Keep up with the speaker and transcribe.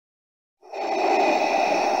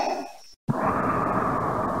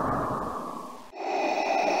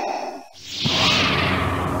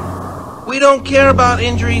We don't care about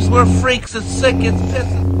injuries. We're freaks. It's sick. It's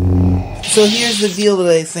pissing. So here's the deal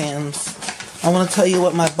today, fans. I want to tell you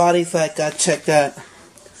what my body fat got checked at.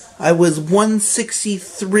 I was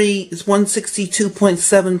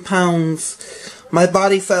 162.7 pounds. My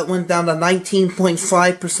body fat went down to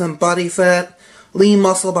 19.5% body fat. Lean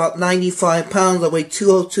muscle about 95 pounds. I weighed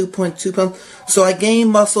 202.2 pounds. So I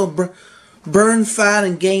gained muscle, burn fat,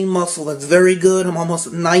 and gain muscle. That's very good. I'm almost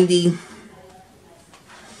at 90.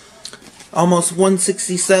 Almost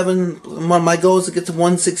 167. One of my goals is to get to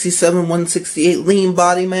 167, 168 lean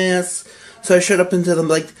body mass. So I shot up into the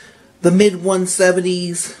mid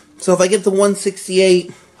 170s. So if I get to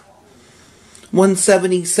 168,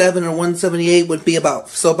 177 or 178 would be about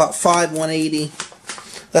 180.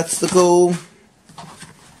 That's the goal.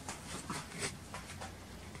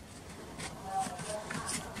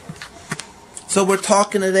 So we're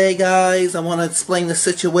talking today, guys. I want to explain the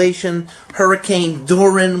situation. Hurricane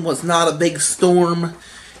Dorian was not a big storm.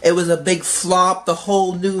 It was a big flop. The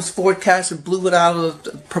whole news forecaster blew it out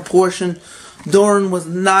of proportion. Dorian was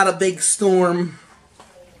not a big storm.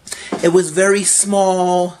 It was very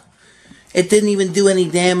small. It didn't even do any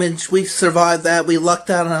damage. We survived that. We lucked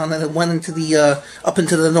out on it. It went into the up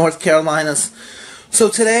into the North Carolinas. So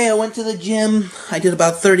today I went to the gym. I did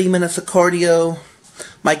about 30 minutes of cardio.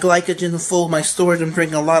 My glycogen is full, my storage. I'm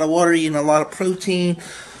drinking a lot of water, eating a lot of protein.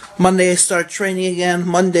 Monday I start training again.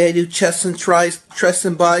 Monday I do chest and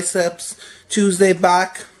biceps. Tuesday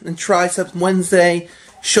back and triceps. Wednesday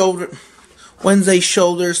shoulders.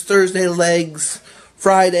 Thursday legs.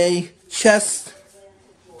 Friday chest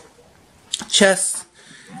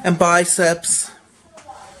and biceps.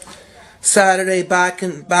 Saturday back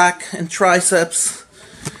and triceps.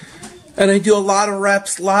 And I do a lot of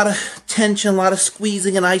reps, a lot of tension, a lot of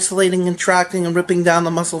squeezing and isolating and contracting and ripping down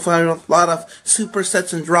the muscle fiber. A lot of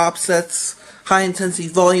supersets and drop sets. High intensity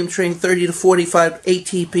volume training, 30 to 45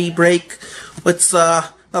 ATP break. It's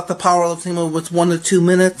not the powerlifting move, it's 1 to 2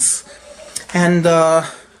 minutes. And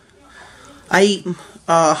I eat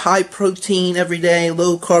high protein every day,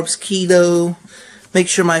 low carbs, keto. Make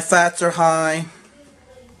sure my fats are high.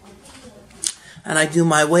 And I do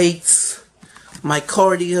my weights, my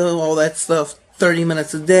cardio, all that stuff, 30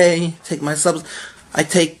 minutes a day. Take my subs. I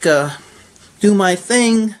do my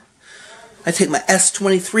thing. I take my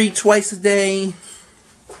S23 twice a day.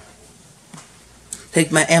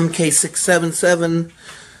 Take my MK677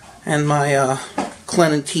 and my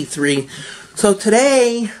Clenin T3. So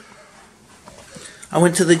today, I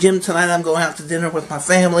went to the gym tonight. I'm going out to dinner with my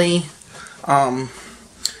family.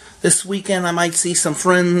 This weekend I might see some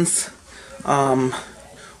friends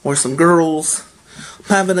or some girls.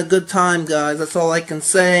 I'm having a good time, guys. That's all I can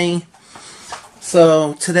say.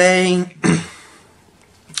 So today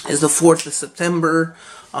is the 4th of September.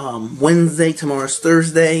 Wednesday. Tomorrow's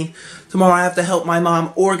Thursday. Tomorrow I have to help my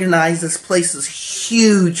mom organize this place. This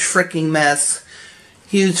huge freaking mess.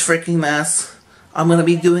 Huge freaking mess. I'm going to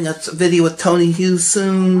be doing a video with Tony Hughes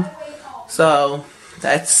soon. So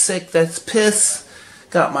that's sick. That's piss.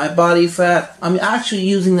 Got my body fat. I'm actually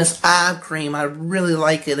using this ab cream. I really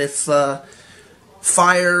like it. It's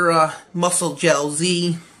Fire Muscle Gel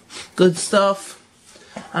Z. Good stuff.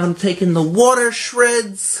 And I'm taking the Water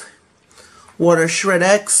Shreds. Water Shred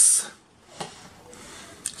X.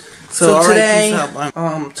 So today,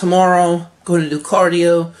 tomorrow, going to do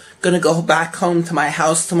cardio. Going to go back home to my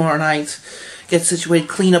house tomorrow night. Get situated,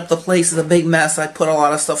 clean up the place. It's a big mess. I put a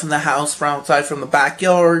lot of stuff in the house from outside from the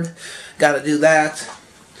backyard. Got to do that.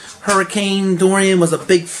 Hurricane Dorian was a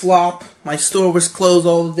big flop. My store was closed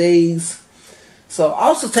all the days. So I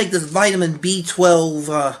also take this vitamin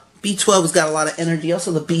B12. B12 has got a lot of energy.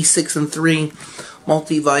 Also the B6 and 3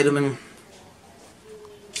 multivitamin.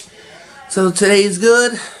 So today is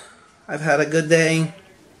good. I've had a good day.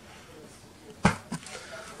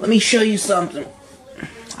 Let me show you something.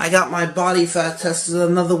 I got my body fat tested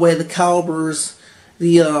another way. The calibers,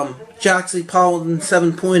 the Jackson Paladin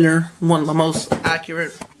 7-pointer, one of the most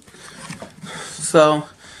accurate. So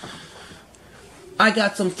I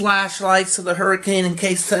got some flashlights for the hurricane in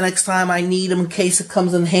case the next time I need them, in case it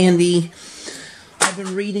comes in handy. I've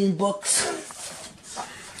been reading books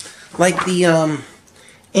like the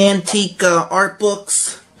antique art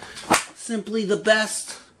books. Simply the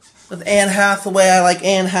Best with Anne Hathaway. I like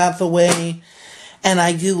Anne Hathaway. And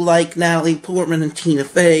I do like Natalie Portman and Tina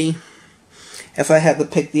Fey, if I had to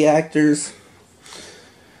pick the actors.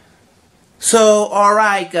 So,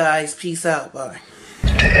 alright guys, peace out, bye.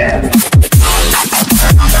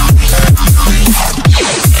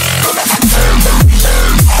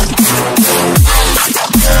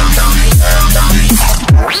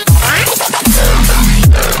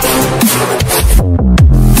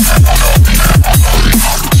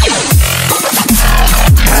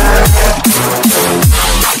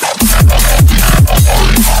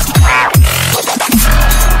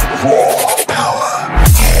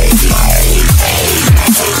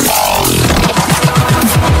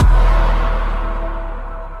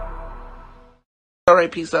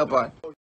 Alright, peace out, bye.